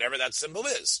symbol, whatever that symbol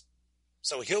is.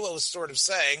 So Hillel was sort of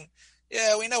saying,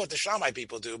 yeah, we know what the Shammai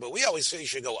people do, but we always feel you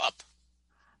should go up.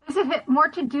 Is it more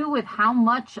to do with how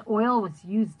much oil was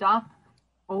used up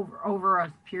over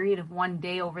a period of 1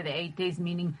 day over the 8 days,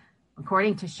 meaning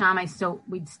according to Shammai, so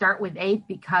we'd start with 8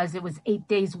 because it was 8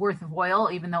 days worth of oil,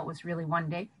 even though it was really 1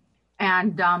 day.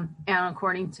 And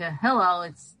according to Hillel,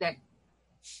 it's that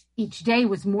each day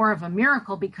was more of a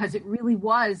miracle because it really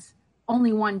was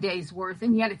only 1 day's worth,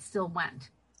 and yet it still went.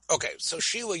 Okay, so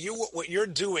Sheila, what you're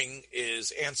doing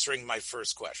is answering my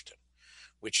first question,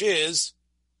 which is,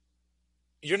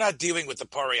 you're not dealing with the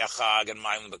Parei HaChag and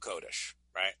Ma'alim B'Kodesh,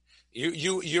 right?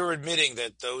 You're admitting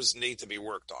that those need to be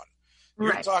worked on.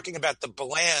 You're talking about the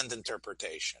bland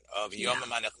interpretation of Yom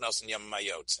HaNichnos and Yom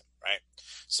HaYotzim, right?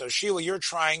 So Sheila, you're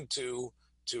trying to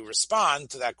respond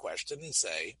to that question and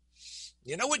say,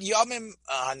 you know what Yom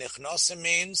HaNichnosim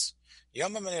means?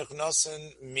 Yom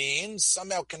HaNichnosim means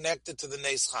somehow connected to the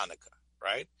Nes Hanukkah,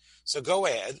 right? So go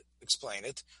ahead, explain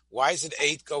it. Why is it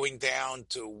 8 going down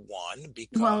to 1?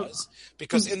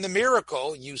 Because in the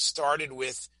miracle, you started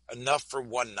with enough for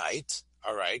 1 night.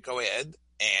 All right, go ahead.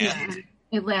 And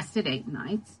it lasted 8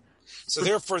 nights. So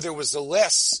therefore, there was a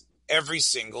less every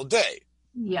single day.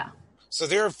 Yeah. So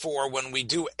therefore, when we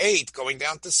do 8 going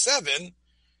down to 7,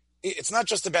 it's not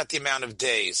just about the amount of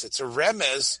days. It's a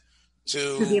remez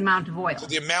to the amount of oil. To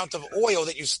the amount of oil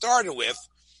that you started with.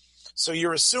 So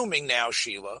you're assuming now,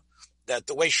 Sheila, that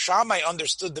the way Shammai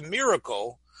understood the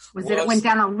miracle was that it went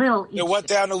down a little each It went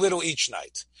down a little each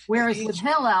night. Whereas with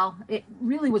Hillel, it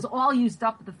really was all used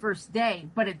up the first day,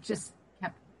 but it just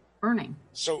kept burning.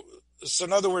 So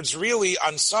in other words, really,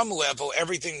 on some level,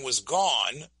 everything was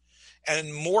gone,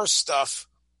 and more stuff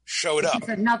showed up. It's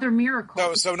another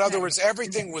miracle. So in other words,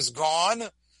 everything was gone.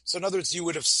 So in other words, you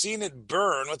would have seen it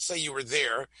burn. Let's say you were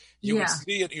there. You would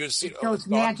see it. You would see it. So it's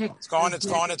magic. It's gone. It's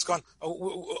gone. It's gone.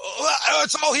 Oh,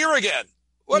 it's all here again.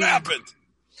 What happened?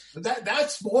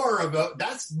 That's more of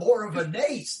a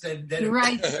nace than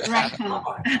right.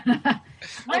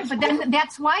 Right, but then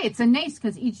that's why it's a nace,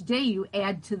 because each day you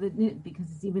add to the, because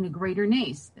it's even a greater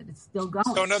nace that it's still going.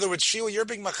 So in other words, Sheila, you're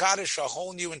being machadish a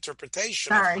whole new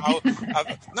interpretation. Sorry. No,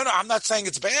 I'm not saying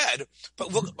it's bad,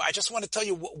 but look, I just want to tell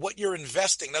you what you're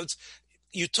investing.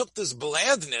 You took this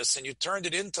blandness and you turned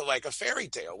it into like a fairy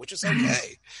tale, which is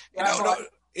okay.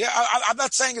 I'm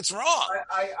not saying it's wrong.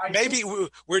 Maybe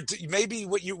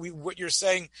what you're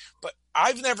saying, but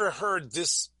I've never heard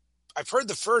this. I've heard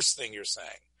the first thing you're saying.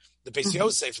 The Beis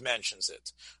Yosef mentions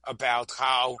it about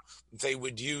how they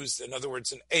would use, in other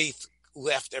words, an 8th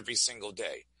left every single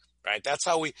day, right? That's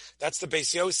the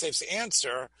Beis Yosef's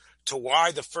answer to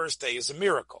why the first day is a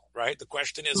miracle, right? The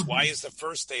question is, why is the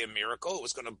first day a miracle? It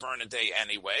was going to burn a day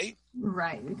anyway.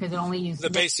 Right, because it only used... The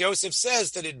Beis Yosef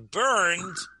says that it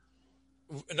burned,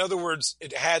 in other words,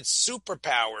 it had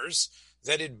superpowers,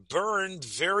 that it burned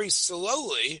very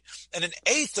slowly, and an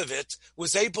 8th of it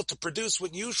was able to produce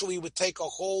what usually would take a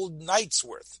whole night's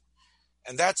worth.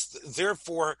 And that's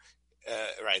therefore,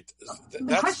 right.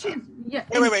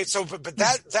 Wait. So, but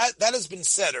that has been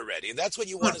said already. And that's what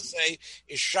you want to say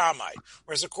is Shammai.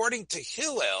 Whereas according to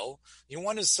Hillel, you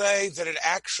want to say that it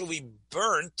actually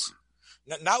burnt,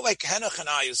 not like Henoch and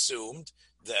I assumed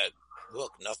that,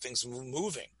 look, nothing's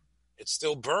moving. It's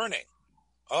still burning.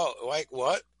 Oh, like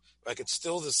what? Like it's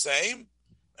still the same?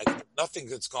 Like nothing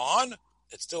that's gone?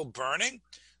 It's still burning?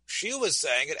 Sheila's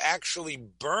saying it actually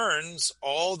burns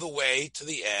all the way to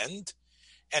the end.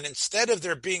 And instead of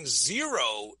there being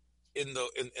 0 in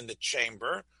the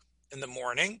chamber in the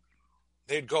morning,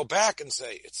 they'd go back and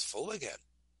say, it's full again.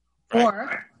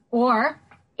 Right? Or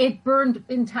it burned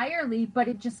entirely, but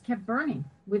it just kept burning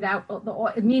without the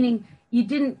oil, meaning you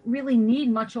didn't really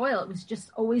need much oil. It was just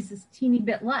always this teeny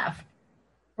bit left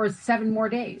for 7 more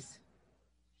days.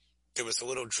 There was a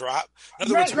little drop. In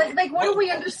other right, words, what do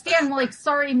we understand? Like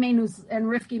Sari Menu's and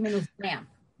Rivki Menu's lamp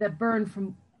that burned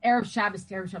from Erev Shabbos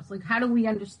to Erev Shabbos. Like, how do we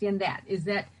understand that? Is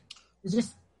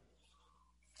just...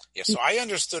 Yeah, so I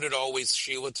understood it always,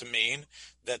 Sheila, to mean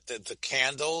that the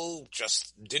candle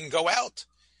just didn't go out.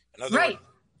 In other words,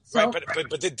 so, right,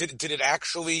 but did it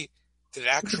actually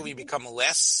become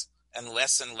less and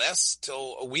less and less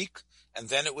till a week, and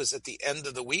then it was at the end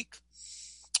of the week?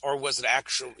 Or was it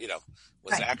actually,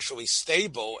 it actually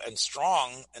stable and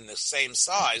strong in the same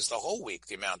size the whole week,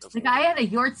 the amount of... Like I had a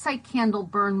Yortzeit candle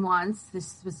burn once.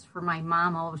 This was for my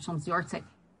mom, all of Shalom's Yortzeit.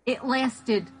 It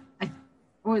lasted,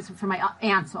 for my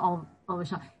aunts, all of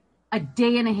Shalom, a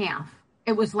day and a half.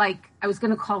 It was like, I was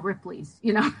going to call Ripley's,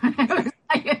 It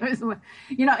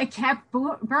kept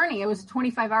burning. It was a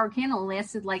 25-hour candle. It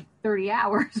lasted like 30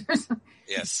 hours or something.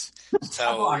 Yes.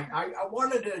 So I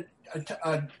wanted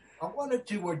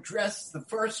to address the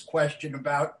first question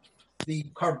about the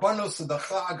Karbanos of the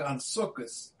Chag on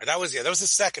Sukkot. That was the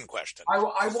second question.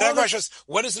 The question is,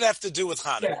 what does it have to do with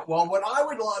Hanukkah? Yeah, well, what I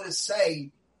would want to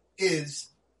say is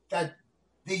that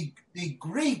the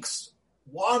Greeks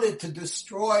wanted to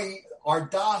destroy our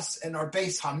Das and our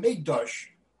Beis Hamikdash.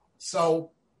 So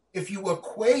if you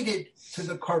equate it to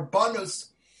the Karbanos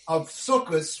of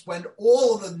Sukkot, when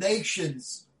all of the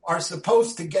nations are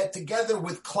supposed to get together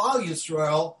with Klal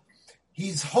Yisrael,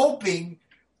 he's hoping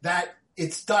that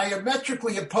it's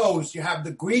diametrically opposed. You have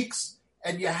the Greeks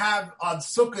and you have on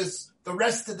Sukkot the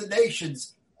rest of the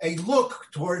nations, a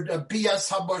look toward Bias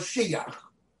HaMoshiach.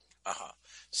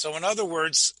 So in other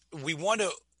words, we want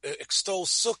to extol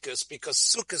Sukkot because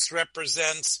Sukkot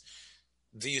represents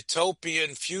the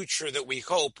utopian future that we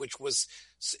hope, which was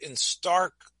in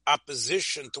stark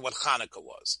opposition to what Hanukkah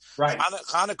was. Right.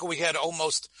 Hanukkah, we had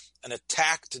almost an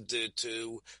attack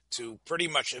to pretty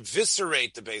much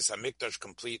eviscerate the Beis Hamikdash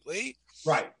completely.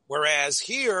 Right. Whereas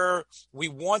here, we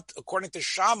want, according to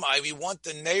Shammai, we want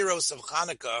the Neiros of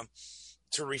Hanukkah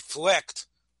to reflect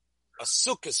a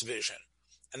Sukkot vision.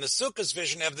 And the Sukkot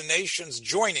vision have the nations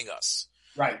joining us.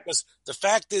 Right. Because the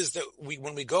fact is that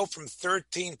when we go from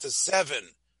 13 to 7,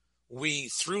 we,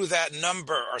 through that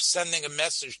number, are sending a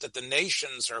message that the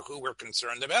nations are who we're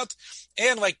concerned about.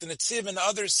 And like the Netziv and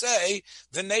others say,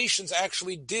 the nations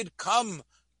actually did come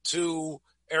to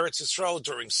Eretz Yisrael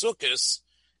during Sukkot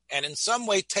and in some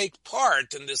way take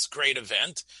part in this great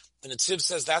event. The Netziv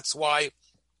says that's why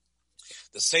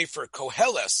the Sefer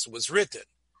Koheles was written.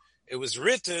 It was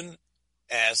written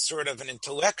as sort of an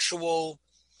intellectual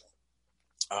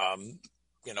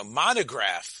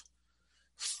monograph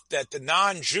that the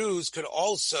non-Jews could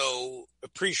also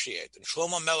appreciate. And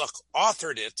Shlomo Melech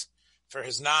authored it for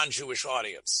his non-Jewish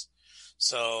audience.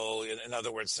 So, in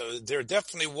other words, so there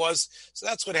definitely was, so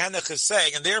that's what Henoch is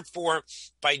saying. And therefore,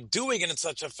 by doing it in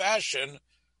such a fashion,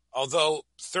 although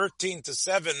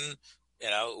 13-7,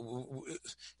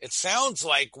 it sounds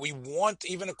like we want,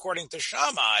 even according to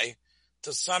Shammai,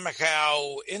 to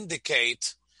somehow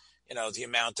indicate the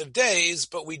amount of days,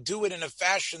 but we do it in a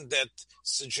fashion that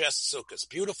suggests Sukkot.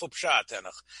 Beautiful pshat,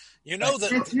 Henoch.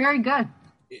 That's very good.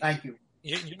 Thank you.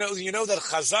 You know that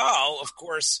Chazal, of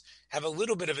course, have a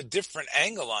little bit of a different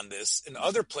angle on this. In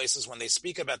other places, when they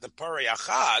speak about the Parei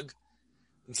HaChag,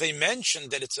 they mention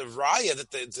that it's a raya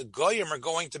that the goyim are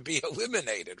going to be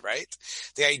eliminated, right?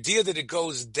 The idea that it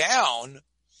goes down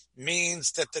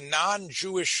means that the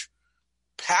non-Jewish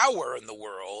power in the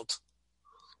world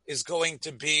is going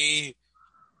to be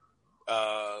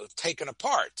taken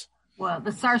apart. Well,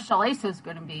 the Sar Shalesa is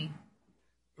going to be.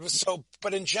 So,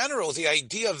 but in general, the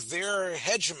idea of their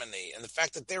hegemony and the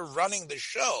fact that they're running the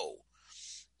show,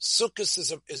 Sukkot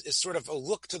is sort of a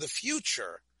look to the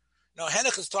future. Now,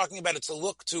 Henoch is talking about it's a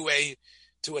look to a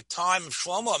time of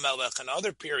Shlomo Melech and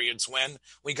other periods when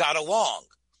we got along,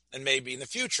 and maybe in the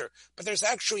future. But there's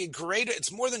actually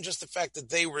it's more than just the fact that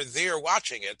they were there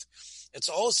watching it. It's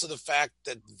also the fact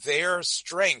that their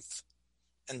strength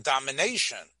and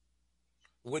domination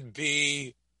would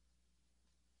be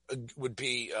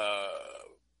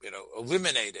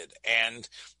eliminated, and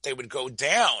they would go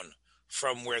down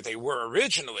from where they were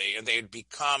originally, and they'd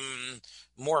become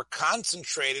more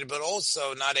concentrated, but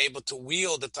also not able to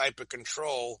wield the type of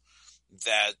control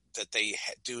that they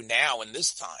do now in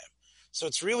this time. So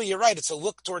it's really, you're right, it's a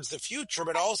look towards the future,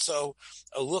 but also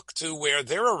a look to where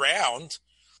they're around,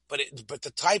 but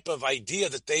the type of idea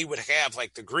that they would have,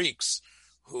 like the Greeks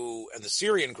and the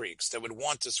Syrian Greeks, that would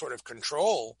want to sort of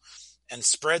control and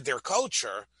spread their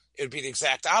culture, it would be the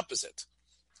exact opposite.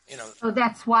 So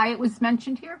that's why it was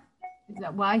mentioned here? Is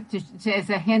that why? As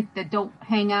a hint that don't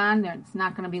hang on, that it's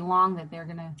not going to be long, that they're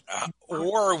going to...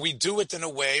 or we do it in a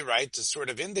way, right, to sort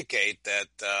of indicate that,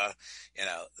 the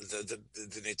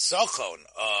nitzachon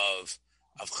of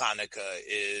Hanukkah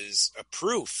is a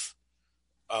proof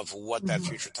of what that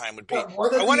future time would be. I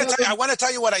want to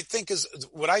tell you what I think is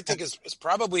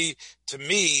probably, to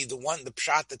me, the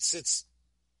pshat that sits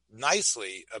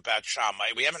nicely about Shammai.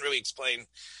 We haven't really explained,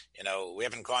 we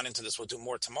haven't gone into this. We'll do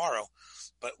more tomorrow.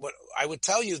 But what I would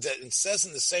tell you that it says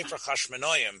in the Sefer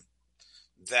Chashmonoim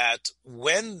that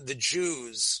when the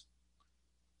Jews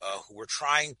who were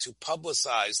trying to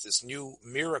publicize this new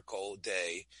miracle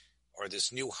day or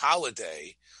this new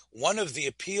holiday, one of the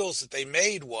appeals that they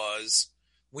made was,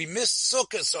 we missed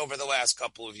Sukkot over the last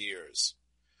couple of years.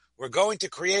 We're going to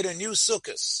create a new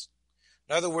Sukkot.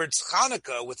 In other words,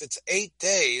 Hanukkah, with its 8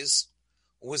 days,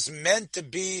 was meant to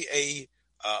be a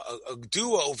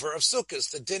do-over of Sukkot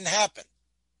that didn't happen.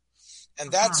 And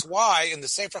that's why in the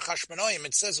Sefer Chashmonoim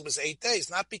it says it was 8 days,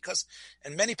 not because,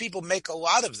 and many people make a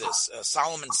lot of this,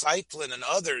 Solomon Seitlin and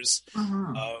others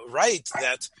write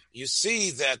that you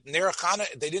see that Ner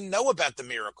Hanukkah, they didn't know about the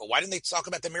miracle. Why didn't they talk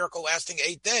about the miracle lasting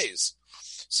 8 days?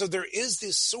 So there is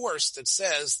this source that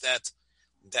says that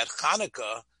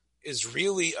Hanukkah is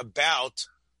really about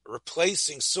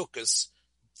replacing Sukkot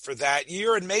for that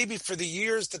year and maybe for the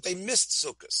years that they missed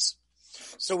Sukkot.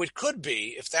 So it could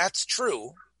be, if that's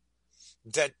true,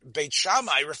 that Beit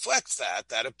Shammai reflects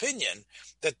that opinion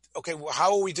that, okay, well,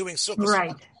 how are we doing Sukkot?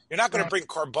 Right. You're not going to bring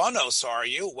korbanos, are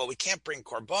you? Well, we can't bring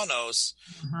korbanos,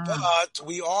 but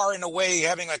we are in a way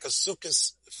having like a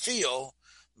Sukkot feel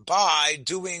by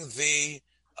doing the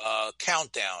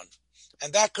countdown.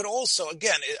 And that could also,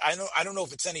 again, I don't know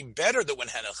if it's any better than what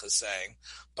Henoch is saying,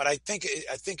 but I think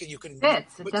you can. It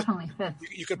definitely fits.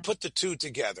 You could put the two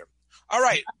together. All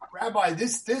right, Rabbi.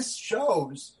 This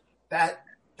shows that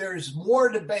there's more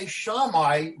to Beis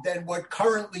Shammai than what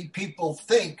currently people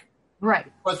think. Right.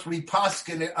 But we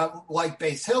paskin like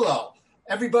Beis Hillel.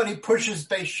 Everybody pushes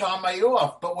Beis Shammai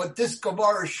off, but what this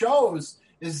Gemara shows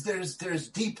is there's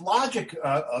deep logic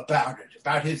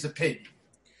about his opinion.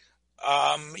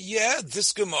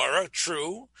 This Gemara,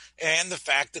 true, and the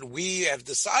fact that we have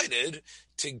decided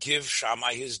to give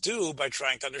Shammai his due by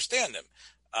trying to understand him.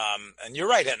 And you're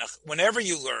right, Henoch. Whenever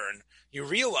you learn, you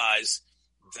realize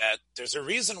that there's a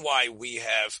reason why we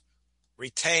have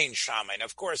retained Shammai. And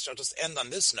of course, I'll just end on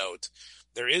this note.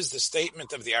 There is the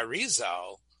statement of the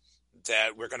Arizal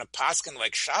that we're going to paskin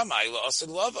like Shammai la'asid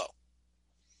lavo.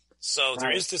 So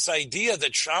there is this idea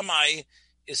that Shammai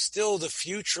is still the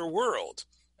future world,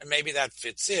 and maybe that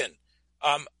fits in.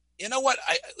 You know what?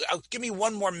 I'll give me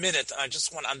one more minute. I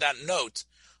just want on that note.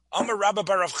 Amar Rabba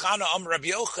bar Rav Chana, Amar Rabbi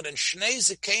Yochanan, Shnei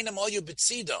Zekanim all you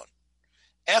b'tzidon.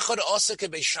 Echad osek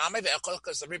beis Shammai ve'echad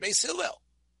kasavri beis Hillel.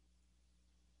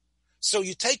 So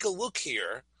you take a look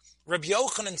here. Rabbi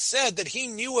Yochanan said that he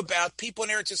knew about people in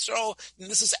Eretz Yisrael, and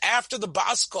this is after the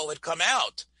Baskol had come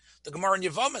out. The Gemara in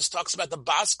Yevamis talks about the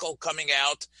Baskol coming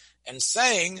out and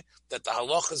saying that the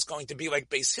halacha is going to be like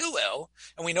Beis Hillel,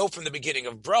 and we know from the beginning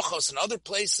of Brachos and other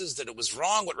places that it was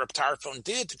wrong what Reb Tarfon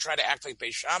did to try to act like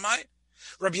Beis Shammai.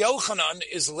 Rabbi Yochanan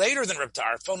is later than Reb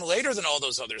Tarfon, later than all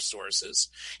those other sources,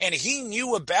 and he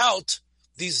knew about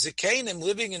these Zekanim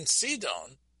living in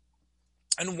Sidon,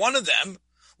 and one of them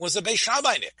was a Beis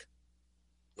Shammainik,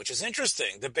 which is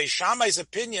interesting. The Beis Shammai's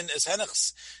opinion, as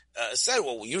Henoch said,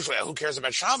 well, usually who cares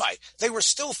about Shammai? They were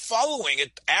still following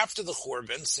it after the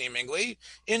Churban, seemingly,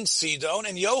 in Sidon,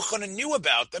 and Yochanan knew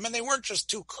about them, and they weren't just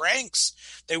two cranks.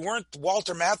 They weren't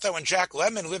Walter Matthau and Jack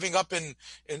Lemmon living up in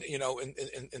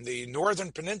the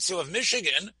northern peninsula of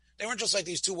Michigan. They weren't just like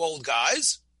these two old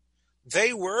guys.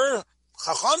 They were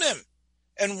Chachamim,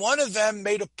 and one of them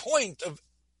made a point of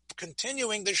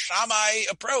continuing the Shammai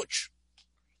approach.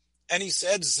 And he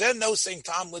said, Zen no St.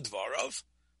 Tom Lidvarov,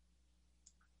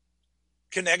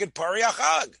 Keneged Pari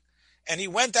Achag. And he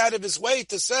went out of his way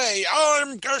to say,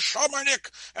 I'm Gershomanic,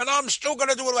 and I'm still going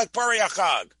to do it like Pari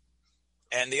Achag.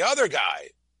 And the other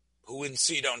guy, who in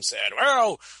Sidon said,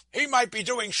 well, he might be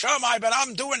doing Shammai, but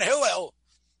I'm doing Hillel.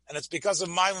 And it's because of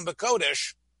Milan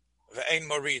B'Kodesh, Ve'ein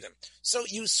Moridim. So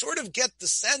you sort of get the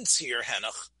sense here,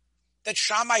 Henoch, that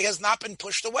Shammai has not been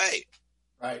pushed away.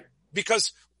 Right.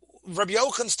 Because Rabbi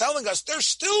Yochanan's telling us there's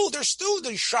still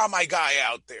the Shammai guy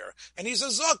out there, and he's a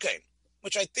Zokain,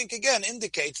 which I think again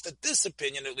indicates that this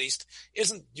opinion, at least,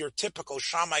 isn't your typical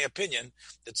Shammai opinion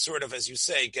that sort of, as you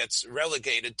say, gets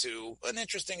relegated to an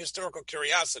interesting historical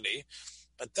curiosity,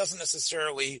 but doesn't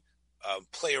necessarily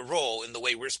play a role in the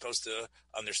way we're supposed to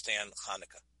understand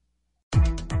Hanukkah.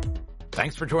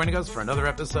 Thanks for joining us for another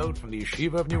episode from the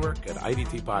Yeshiva of Newark at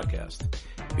IDT Podcast.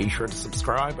 Be sure to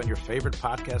subscribe on your favorite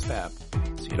podcast app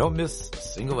so you don't miss a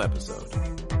single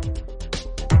episode.